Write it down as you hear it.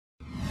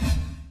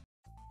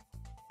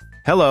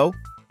Hello,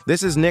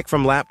 this is Nick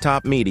from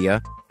Laptop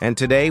Media, and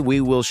today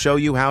we will show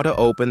you how to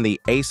open the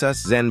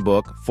ASUS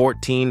Zenbook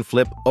 14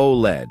 Flip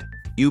OLED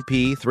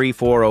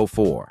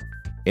UP3404.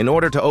 In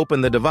order to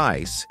open the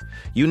device,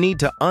 you need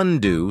to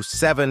undo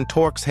 7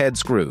 Torx head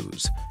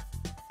screws.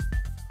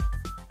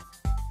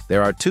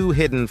 There are 2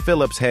 hidden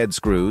Phillips head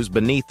screws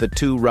beneath the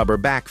 2 rubber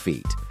back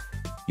feet.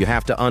 You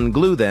have to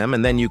unglue them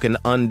and then you can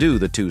undo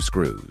the 2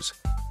 screws.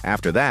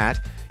 After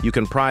that, you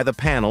can pry the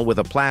panel with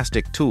a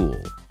plastic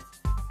tool.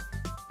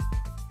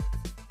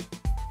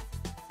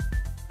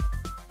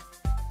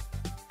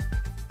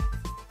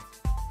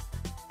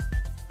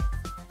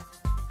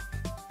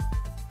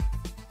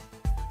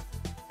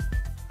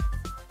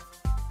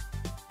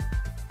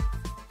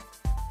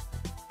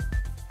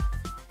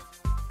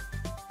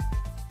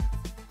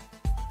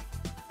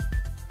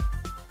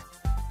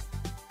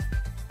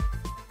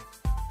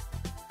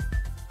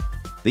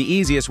 The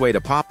easiest way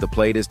to pop the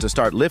plate is to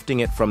start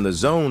lifting it from the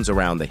zones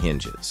around the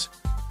hinges.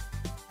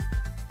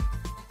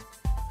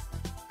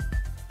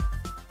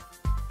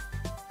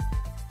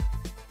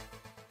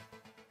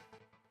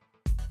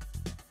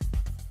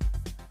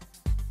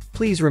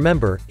 Please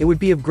remember, it would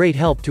be of great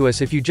help to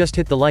us if you just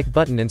hit the like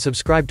button and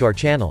subscribe to our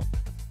channel.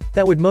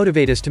 That would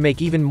motivate us to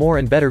make even more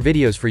and better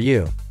videos for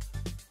you.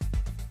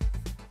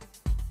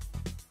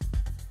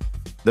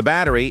 The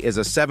battery is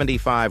a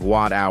 75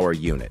 watt-hour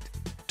unit.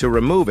 To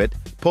remove it,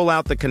 pull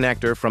out the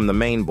connector from the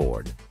main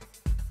board.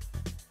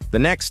 The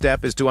next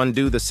step is to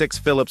undo the 6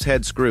 Phillips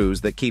head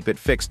screws that keep it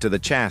fixed to the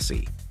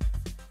chassis.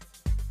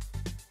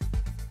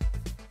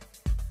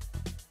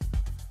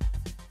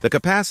 The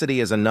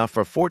capacity is enough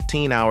for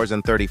 14 hours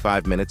and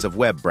 35 minutes of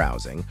web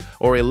browsing,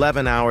 or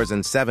 11 hours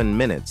and 7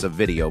 minutes of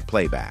video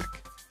playback.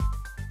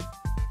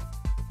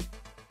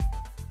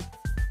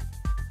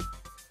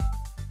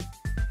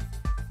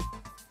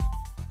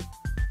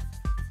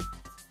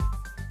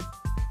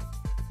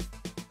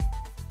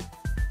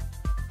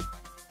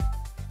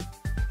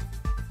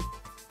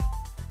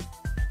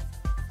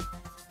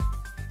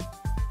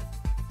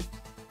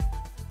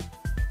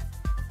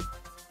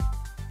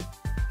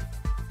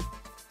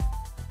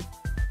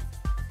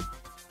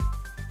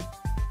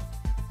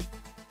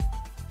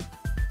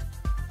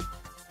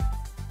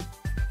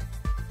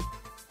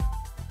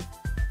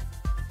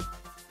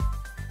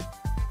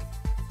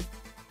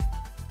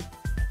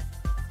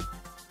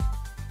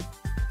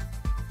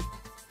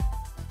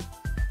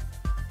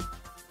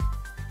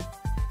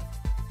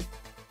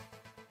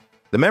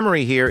 The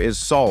memory here is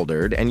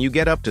soldered, and you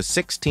get up to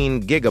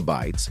 16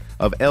 gigabytes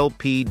of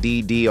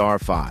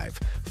LPDDR5,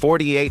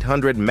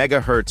 4800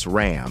 megahertz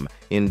RAM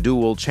in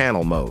dual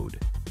channel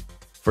mode.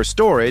 For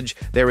storage,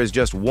 there is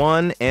just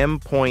one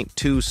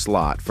M.2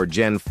 slot for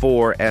Gen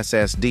 4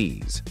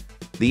 SSDs.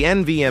 The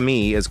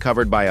NVMe is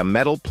covered by a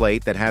metal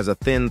plate that has a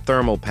thin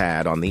thermal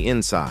pad on the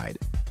inside.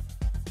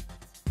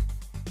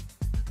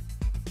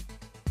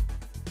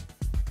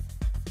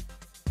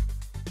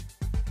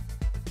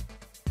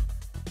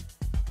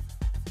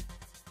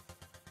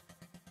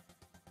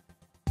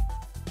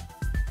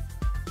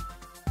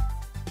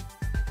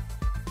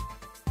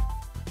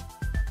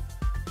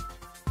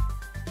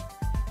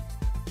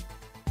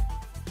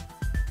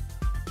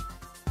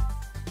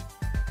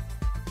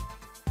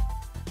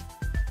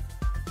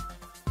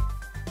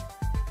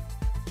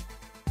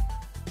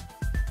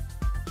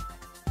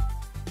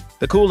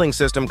 The cooling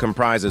system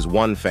comprises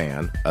one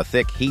fan, a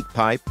thick heat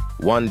pipe,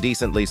 one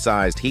decently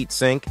sized heat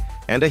sink,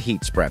 and a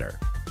heat spreader.